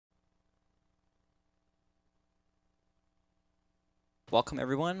Welcome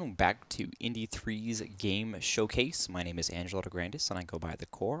everyone back to IndiE3's game showcase. My name is Angelo Degrandis and I go by The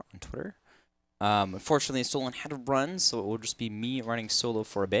Core on Twitter. Unfortunately, Stolen had to run, so it will just be me running solo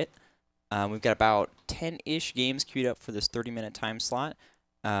for a bit. We've got about 10-ish games queued up for this 30-minute time slot.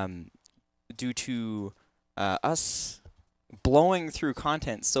 Due to us blowing through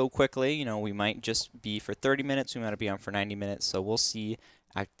content so quickly, we might just be for 30 minutes, we might be on for 90 minutes, so we'll see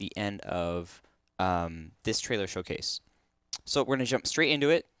at the end of this trailer showcase. So we're going to jump straight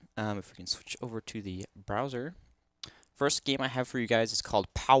into it. If we can switch over to the browser. First game I have for you guys is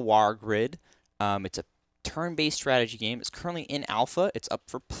called Power Grid. It's a turn-based strategy game. It's currently in alpha. It's up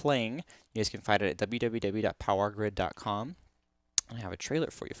for playing. You guys can find it at www.powergrid.com. And I have a trailer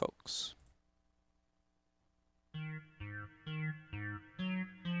for you folks.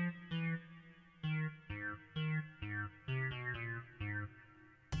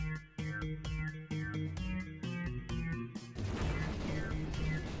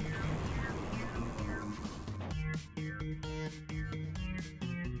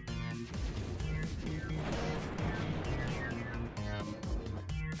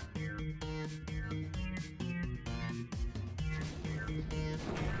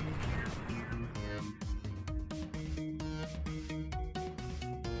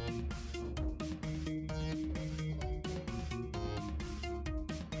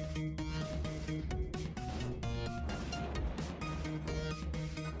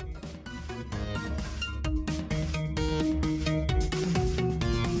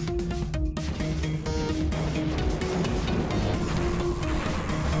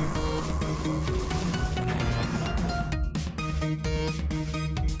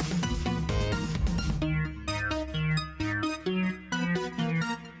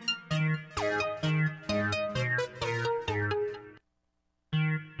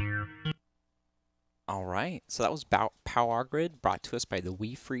 Alright, so that was Power Grid, brought to us by the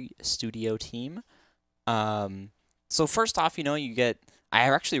We Free Studio team. So first off, you get... I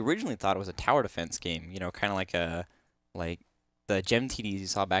actually originally thought it was a tower defense game, kind of like the gem TDs you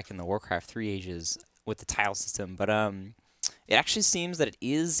saw back in the Warcraft 3 ages with the tile system, but it actually seems that it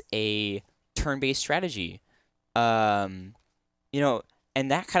is a turn-based strategy. And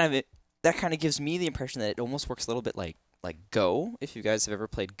that kind of gives me the impression that it almost works a little bit like Go, if you guys have ever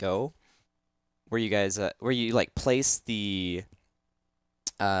played Go, where you place the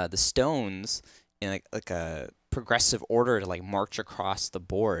stones in like a progressive order to march across the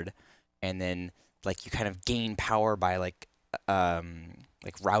board, and then you kind of gain power by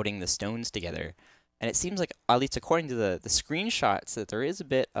routing the stones together. And it seems like, at least according to the screenshots, that there is a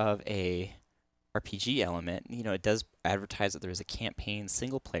bit of a RPG element. It does advertise that there is a campaign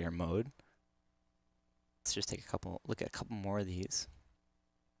single player mode. Let's just look at a couple more of these.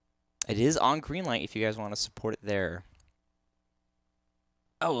 It is on Greenlight if you guys want to support it there.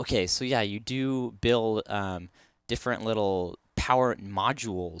 Oh, okay. So yeah, you do build different little power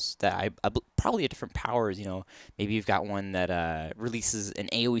modules that probably at different powers. Maybe you've got one that releases an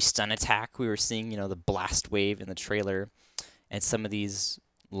AoE stun attack. We were seeing, the blast wave in the trailer, and some of these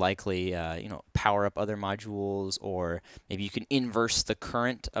likely, power up other modules, or maybe you can inverse the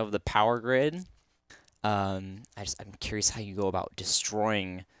current of the power grid. I'm curious how you go about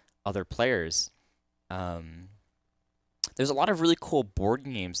destroying other players. There's a lot of really cool board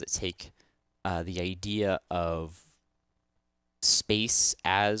games that take the idea of space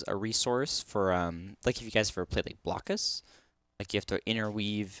as a resource for, if you guys have ever played Blockus, you have to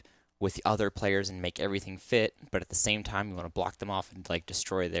interweave with the other players and make everything fit, but at the same time you want to block them off and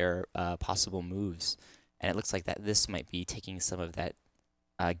destroy their possible moves. And it looks like this might be taking some of that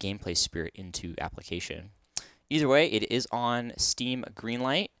gameplay spirit into application. Either way, it is on Steam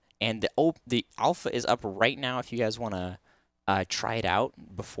Greenlight, and the alpha is up right now if you guys want to try it out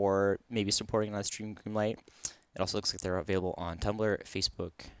before maybe supporting on Steam Greenlight. It also looks like they're available on Tumblr,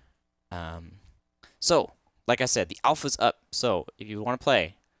 Facebook. So, like I said, the alpha's up. So, if you want to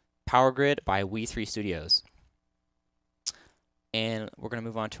play Power Grid by We3 Studios. And we're going to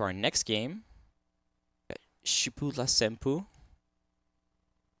move on to our next game. Shipu La Sempu.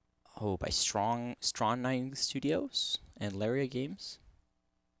 Oh, by Strong 9 Studios and Laria Games.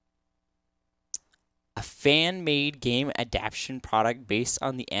 A fan-made game adaptation product based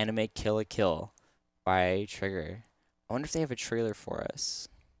on the anime Kill la Kill by Trigger. I wonder if they have a trailer for us.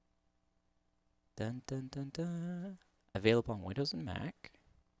 Dun dun dun dun. Available on Windows and Mac.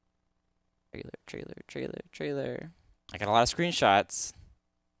 Trailer. I got a lot of screenshots.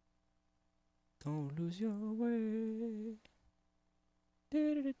 Don't lose your way.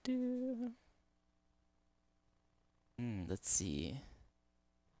 Let's see.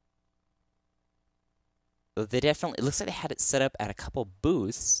 So they definitely, it looks like they had it set up at a couple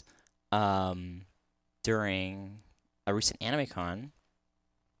booths during a recent AnimeCon.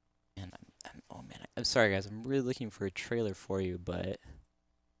 And oh man, I'm sorry guys, I'm really looking for a trailer for you, but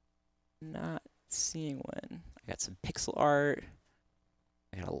not seeing one. I got some pixel art.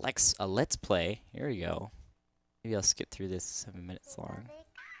 I got a let's play. Here we go. Maybe I'll skip through this. 7 minutes long.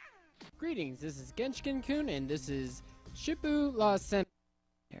 Greetings, this is Genshin-kun, and this is Shippu la Sen.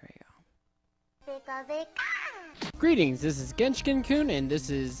 There we go. Greetings, this is Genshin-kun, and this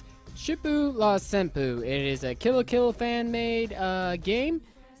is Shippu la Senpu. It is a Kill la Kill fan-made game.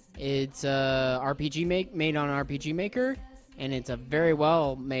 It's a RPG made on RPG Maker, and it's a very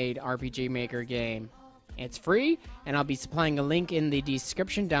well-made RPG Maker game. It's free, and I'll be supplying a link in the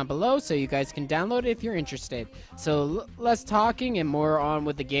description down below so you guys can download it if you're interested. So less talking and more on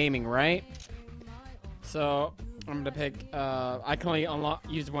with the gaming, right? So I'm gonna pick. I can only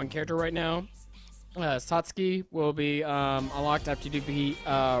use one character right now. Satsuki will be unlocked after you defeat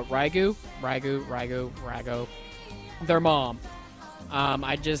Ragu, their mom.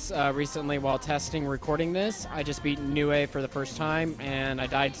 I just recently, while testing recording this, I just beat Nue for the first time, and I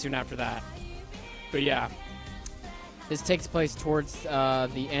died soon after that. But yeah, this takes place towards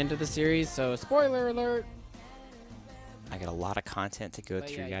the end of the series, so spoiler alert. I got a lot of content to go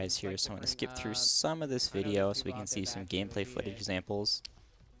through, guys, here, so I'm going to skip through some of this video so we can see some gameplay footage examples.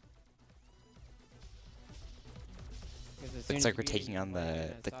 Looks like we're taking on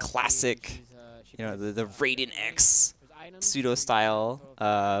the classic, you know, the Raiden X pseudo-style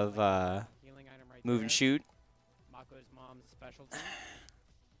of move and shoot.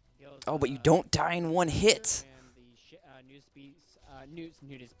 Oh, but you don't die in one hit.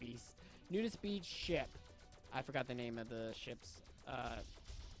 Nudist Beach ship. I forgot the name of the ship's I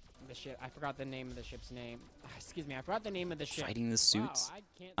forgot the name of the ship's name. Excuse me, I forgot the name of the ship. Fighting the suits.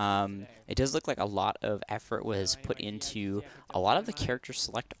 Wow, it does look like a lot of effort was put into a lot of the character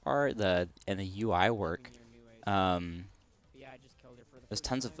select art, and the UI work. There's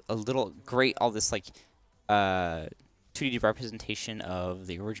tons of all this like 2D representation of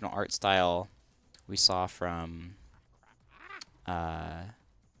the original art style we saw from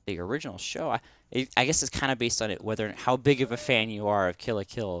the original show. I guess it's kind of based on how big of a fan you are of Kill la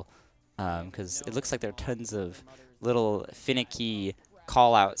Kill, because it looks like there are tons of little finicky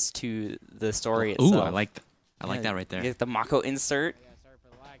call-outs to the story itself. Ooh, I like that right there. You get the Mako insert.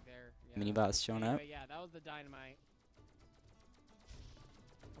 Mini-boss showing up. Yeah, that was the dynamite.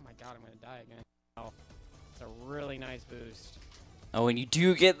 Oh my god, I'm gonna die again. Oh, it's a really nice boost. Oh, and you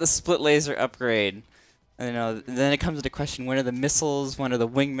do get the split laser upgrade. Then it comes to the question, when are the missiles, when are the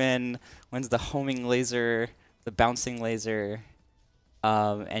wingmen, when's the homing laser, the bouncing laser,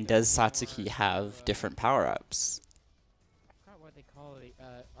 and does Satsuki have different power-ups? I forgot what they call it.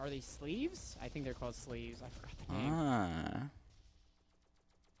 Are they sleeves? I think they're called sleeves. I forgot the name. Ah.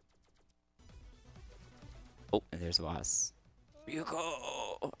 Oh, and there's a boss.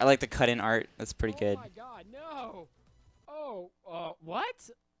 Ryuko! I like the cut-in art. That's pretty good. Oh my god, no! Oh, what?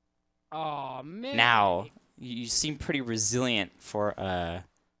 Oh man. Now, you seem pretty resilient for a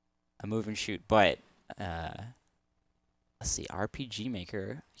move and shoot, but let's see, RPG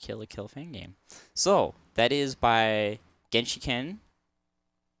Maker Kill la Kill fan game. So that is by Genshin,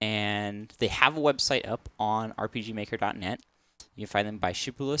 and they have a website up on rpgmaker.net. You can find them by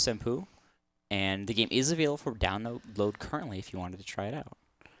Shippu la Senpu, and the game is available for download currently if you wanted to try it out.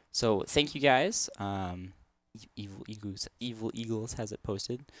 So thank you guys. Evil Eagles has it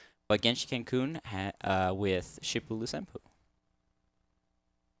posted. But Genshin-kun with Shippu la Senpu.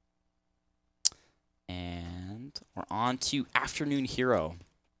 And we're on to Afternoon Hero.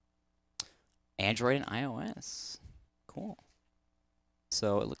 Android and iOS. Cool.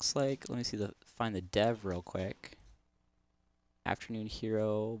 So it looks like, let me see find the dev real quick. Afternoon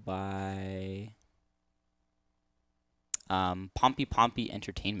Hero by Pompey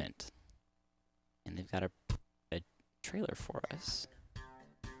Entertainment. And they've got a trailer for us.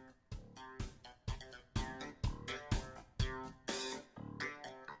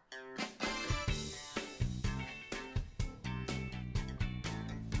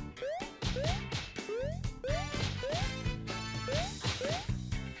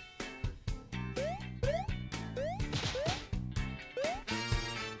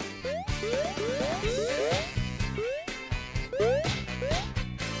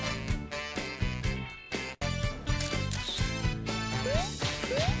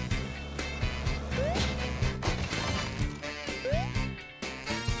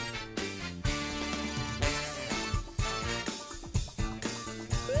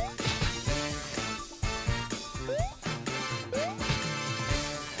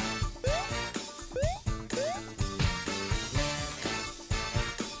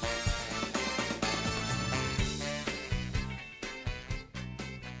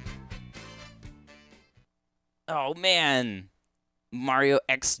 Oh man, Mario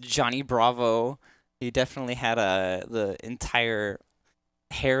X Johnny Bravo. He definitely had the entire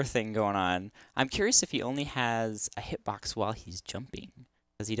hair thing going on. I'm curious if he only has a hitbox while he's jumping,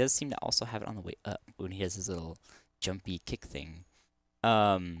 because he does seem to also have it on the way up when he does his little jumpy kick thing.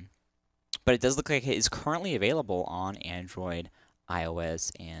 But it does look like it is currently available on Android,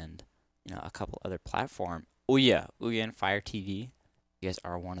 iOS, and a couple other platforms. Ouya and Fire TV. You guys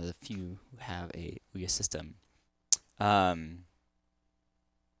are one of the few who have a Ouya system. It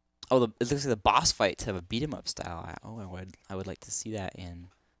looks like the boss fights have a beat 'em up style. I would like to see that in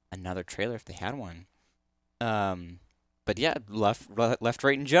another trailer if they had one. But yeah, left,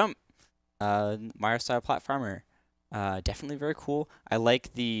 right, and jump. Mario style platformer. Definitely very cool. I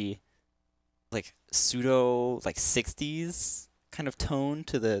like the pseudo 60s kind of tone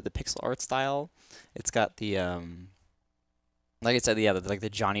to the pixel art style. It's got the like I said, the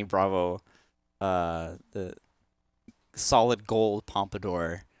Johnny Bravo, the solid gold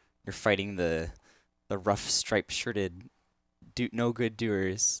pompadour. You're fighting the rough striped shirted no good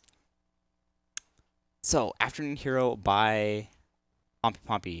doers. So Afternoon Hero by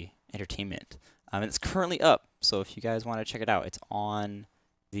Pompey Entertainment. It's currently up, so if you guys want to check it out, it's on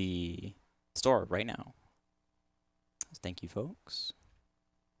the store right now. Thank you, folks.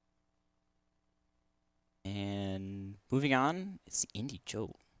 And moving on, it's the Indie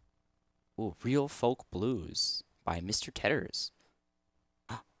Jolt. Ooh, Real Folk Blues by Mr. Tedders.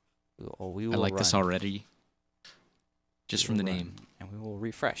 We will I like run. this already. Just from the Run, name. and we will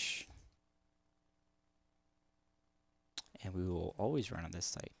refresh. And we will always run on this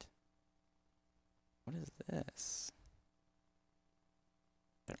site. What is this?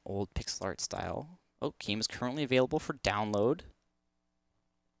 An old pixel art style. Oh, game is currently available for download.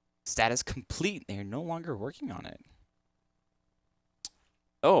 Status complete. They are no longer working on it.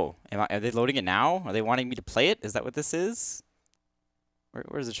 Oh, are they loading it now? Are they wanting me to play it? Is that what this is?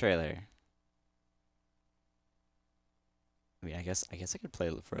 Where's the trailer? I mean, I guess I could play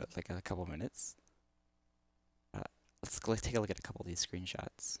it for like a couple minutes. Let's take a look at a couple of these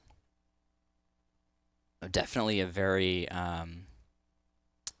screenshots. Definitely a very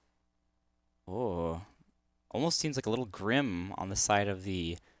almost seems like a little grim on the side of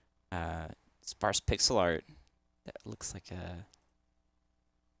the sparse pixel art. That looks like a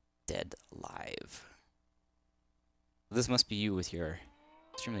Dead Alive. This must be you with your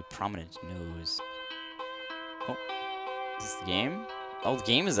extremely prominent nose. Oh, is this the game? Oh, the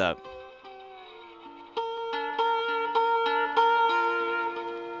game is up.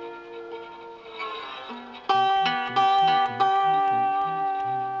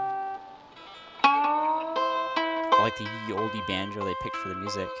 I like the ye olde banjo they picked for the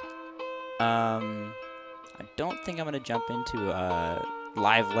music. I don't think I'm gonna jump into a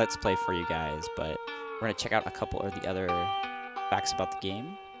live Let's Play for you guys, but we're gonna check out a couple of the other facts about the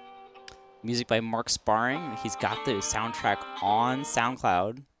game. Music by Mark Sparring. He's got the soundtrack on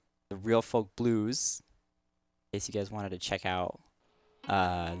SoundCloud, the Real Folk Blues, in case you guys wanted to check out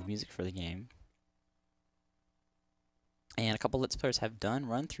the music for the game. And a couple Let's Players have done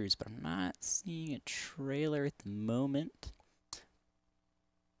run-throughs, but I'm not seeing a trailer at the moment.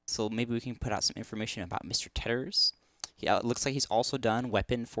 So maybe we can put out some information about Mr. Tedders. It looks like he's also done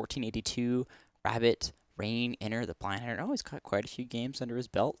Weapon 1482, Rabbit, Rain, Enter, The Blind Hunter. Oh, he's got quite a few games under his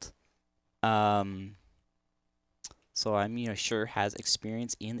belt. So I'm sure has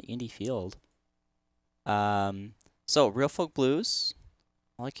experience in the indie field. So Real Folk Blues.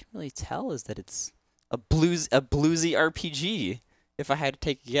 All I can really tell is that it's a bluesy RPG. If I had to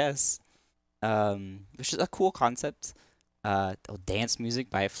take a guess, which is a cool concept. Dance music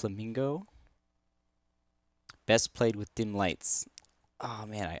by Flamingo. Best played with dim lights. Oh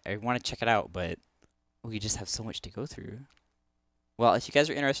man, I want to check it out, but we just have so much to go through. Well, if you guys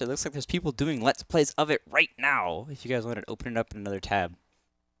are interested, it looks like there's people doing Let's Plays of it right now. If you guys want to open it up in another tab.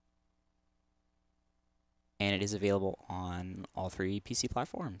 And it is available on all 3 PC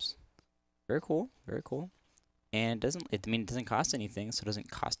platforms. Very cool, very cool. And it doesn't cost anything, so it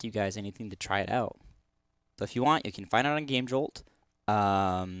doesn't cost you guys anything to try it out. So if you want, you can find it on Game Jolt.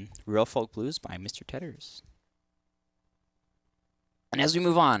 Real Folk Blues by Mr. Tedders. And as we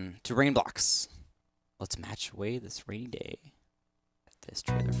move on to Rain Blocks, let's match away this rainy day. This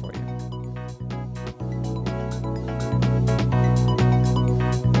trailer for you.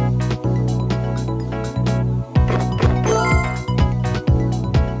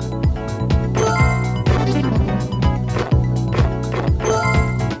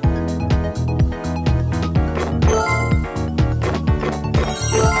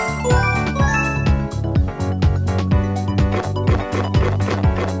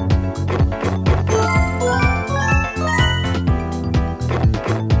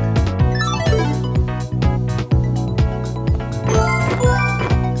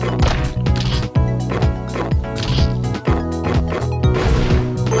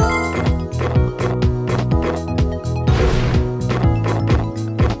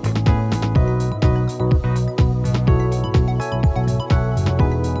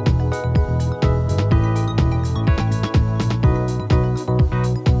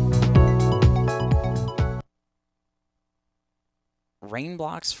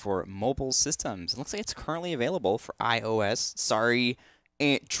 Blocks for mobile systems. It looks like it's currently available for iOS. Sorry,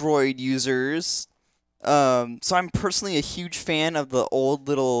 Android users. So I'm personally a huge fan of the old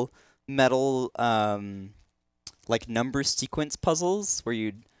little metal like number sequence puzzles where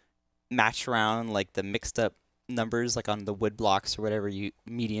you'd match around like the mixed up numbers like on the wood blocks or whatever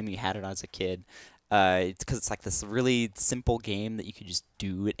medium you had it as a kid. It's because it's like this really simple game that you could just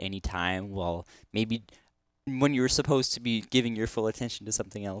do at any time while maybe when you're supposed to be giving your full attention to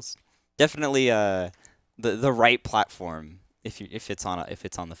something else. Definitely the right platform if it's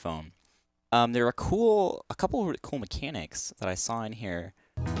on the phone. There are a couple of really cool mechanics that I saw in here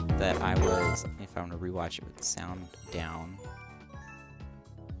that if I want to rewatch it with the sound down.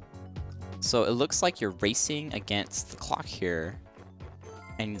 So it looks like you're racing against the clock here,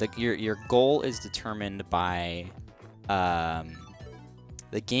 and your goal is determined by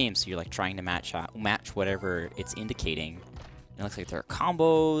the game. So you're like trying to match whatever it's indicating. And it looks like there are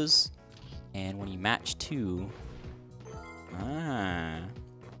combos, and when you match two,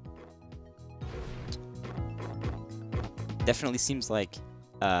 definitely seems like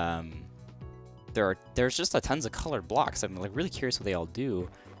there's just tons of colored blocks. I'm like really curious what they all do.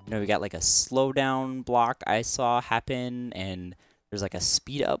 You know, we got like a slowdown block I saw happen, and there's like a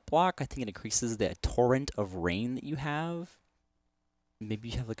speed up block. I think it increases the torrent of rain that you have. Maybe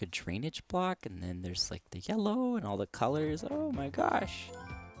you have like a drainage block, and then there's like the yellow and all the colors. Oh my gosh.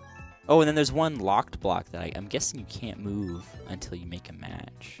 Oh, and then there's one locked block that I'm guessing you can't move until you make a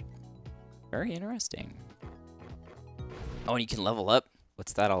match. Very interesting. Oh, and you can level up.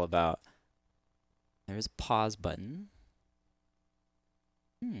 What's that all about? There's a pause button.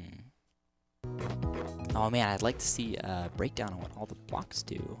 Oh man, I'd like to see a breakdown on what all the blocks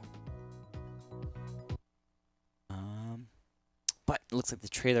do. But it looks like the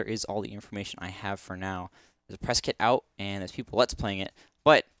trailer is all the information I have for now. There's a press kit out, and there's people let's playing it.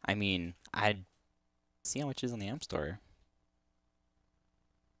 But, I mean, I'd see how much it is on the App Store.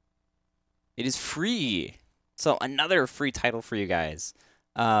 It is free! So, another free title for you guys.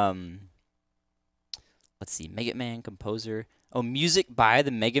 Let's see, Mega Man Composer. Oh, music by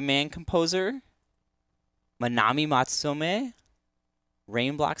the Mega Man composer. Manami Matsume.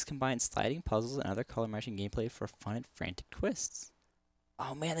 Rain blocks combine sliding puzzles and other color matching gameplay for fun and frantic twists.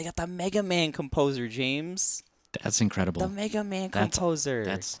 Oh man, they got the Mega Man composer, James. That's incredible. The Mega Man composer.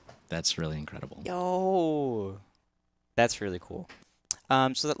 That's really incredible. Yo, that's really cool.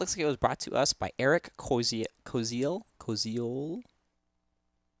 So that looks like it was brought to us by Eric Koziel.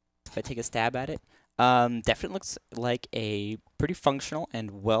 If I take a stab at it. Definitely looks like a pretty functional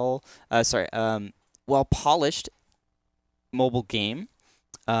and well polished mobile game.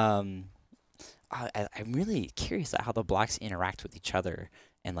 I'm really curious about how the blocks interact with each other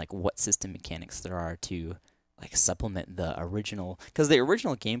and like what system mechanics there are to like supplement the original, because the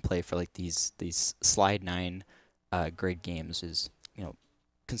original gameplay for like these Slide 9 grade games is, you know,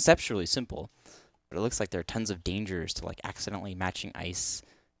 conceptually simple, but it looks like there are tons of dangers to like accidentally matching ice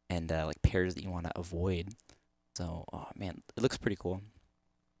and like pairs that you want to avoid. So, oh man, it looks pretty cool.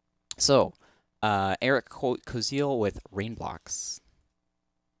 So, Eric Koziel with Rain Blocks.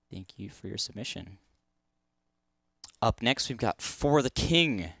 Thank you for your submission. Up next, we've got For the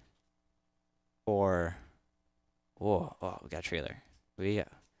King. We got a trailer.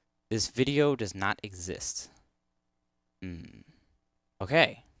 This video does not exist.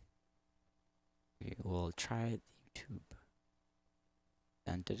 Okay. We will try YouTube.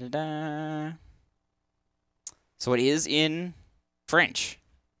 Dun, da, da, da. So it is in French.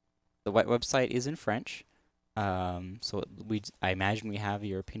 The website is in French. So I imagine we have a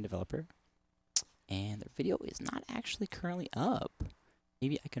European developer. And their video is not actually currently up.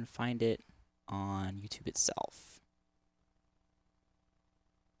 Maybe I can find it on YouTube itself.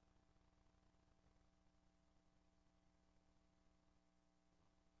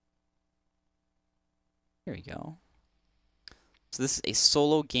 Here we go. So this is a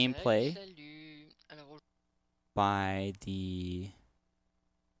solo gameplay by the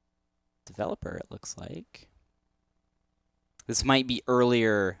developer, it looks like. This might be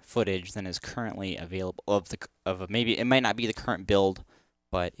earlier footage than is currently available maybe it might not be the current build,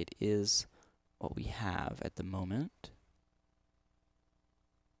 but it is what we have at the moment.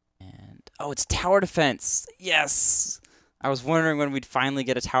 And oh, it's tower defense. Yes. I was wondering when we'd finally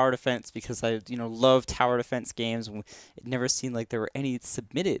get a tower defense, because I, love tower defense games. It never seemed like there were any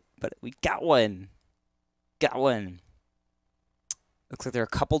submitted, but we got one. Got one. Looks like there are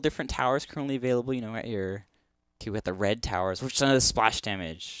a couple different towers currently available. At your... Okay, we got the red towers. Which one has splash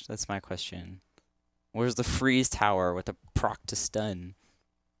damage? That's my question. Where's the freeze tower with the proc to stun?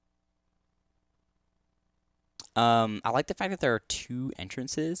 I like the fact that there are 2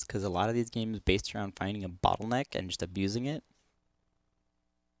 entrances, because a lot of these games based around finding a bottleneck and just abusing it.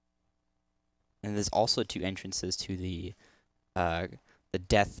 And there's also 2 entrances to the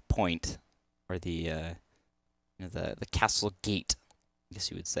death point, or the castle gate, I guess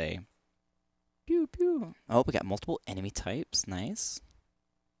you would say. Pew pew. Oh, we got multiple enemy types. Nice.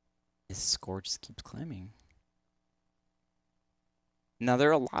 This score just keeps climbing. Now, there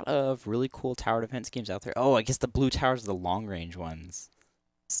are a lot of really cool tower defense games out there. Oh, I guess the blue towers are the long-range ones.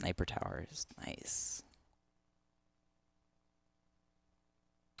 Sniper towers. Nice.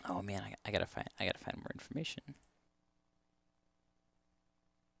 Oh man, I gotta find more information.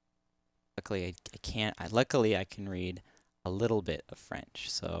 Luckily, I can't. Luckily, I can read a little bit of French.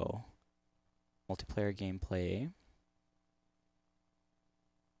 So, multiplayer gameplay.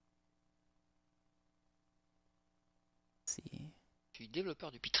 Let's see. Je suis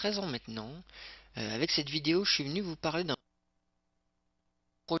développeur depuis 13 ans maintenant. Avec cette vidéo, je suis venu vous parler d'un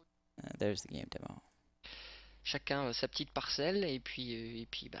projet. There's the game demo. Chacun sa petite parcelle et puis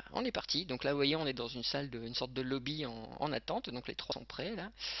bah, on est parti. Donc là, vous voyez, on est dans une salle, une sorte de lobby en attente. Donc les 3 sont prêts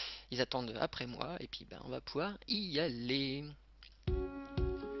là. Ils attendent après moi et puis bah, on va pouvoir y aller.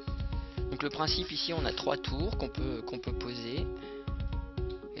 Donc le principe ici, on a 3 tours qu'on peut poser.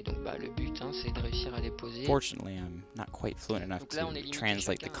 Et donc bah, le but, hein, c'est de réussir à les poser. Fortunately, I'm not quite fluent enough Donc là, on est to limité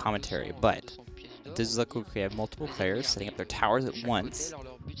translate the chacun à commentary, 200 but 200 pièces d'or. this is like we have multiple players setting up their towers at Chaque once. côté, alors,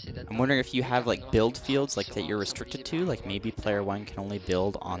 leur but, c'est d'atteindre I'm wondering if you have like build un fields like sur that you're un restricted brisé to, par like un maybe roc. player 1 can only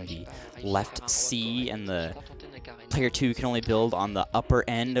build on Voilà, j'ai the pas réussi à faire un left roc C correct, and je me the suis contenté d'un carré player noir. 2 can only build on the upper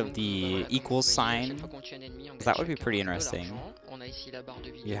end Et of donc, the voilà, comme equals vous voyez, sign. chaque fois qu'on tue un ennemi, on That gagne would be chacun pretty de interesting. l'argent. On a ici la barre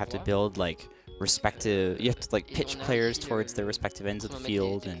de vie You de have to roi. build like respective, you have to like Et pitch on a players ici towards their respective ends of on the va mettre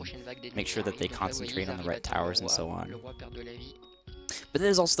field les and prochaines vagues d'ennemis make qui sure that they arrivent. Donc là, vous voyez, concentrate ils on the arrivent à right atteindre towers and so le on. roi perd de la vie. But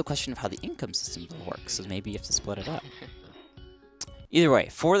there's also the question of how the income system works, so maybe you have to split it up. Either way,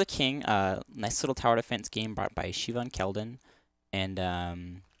 For the King, nice little tower defense game brought by Shivan Keldon, and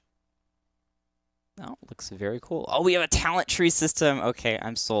oh, looks very cool. Oh, we have a talent tree system. Okay,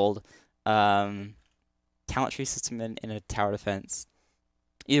 I'm sold. Talent tree system in a tower defense.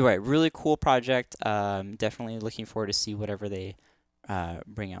 Either way, really cool project. Definitely looking forward to see whatever they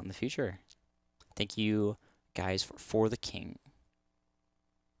bring out in the future. Thank you guys for the King.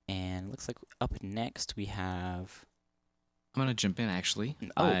 And looks like up next we have. I'm gonna jump in actually.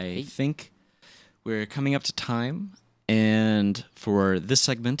 Oh, I hey. think we're coming up to time, and for this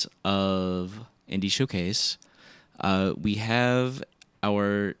segment of Indie Showcase, we have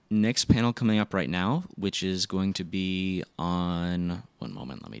our next panel coming up right now, which is going to be on. One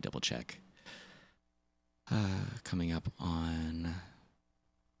moment, let me double check. Coming up on.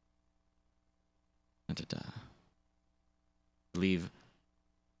 I believe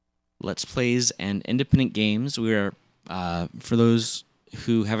Let's Plays and Independent Games. We are, for those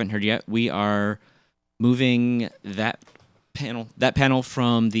who haven't heard yet, we are moving that panel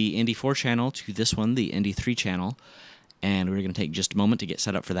from the IndiE4 channel to this one, the IndiE3 channel. And we're going to take just a moment to get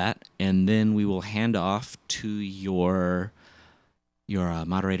set up for that, and then we will hand off to your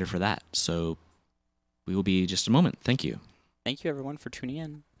moderator for that. So we will be just a moment. Thank you. Thank you everyone for tuning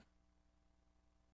in.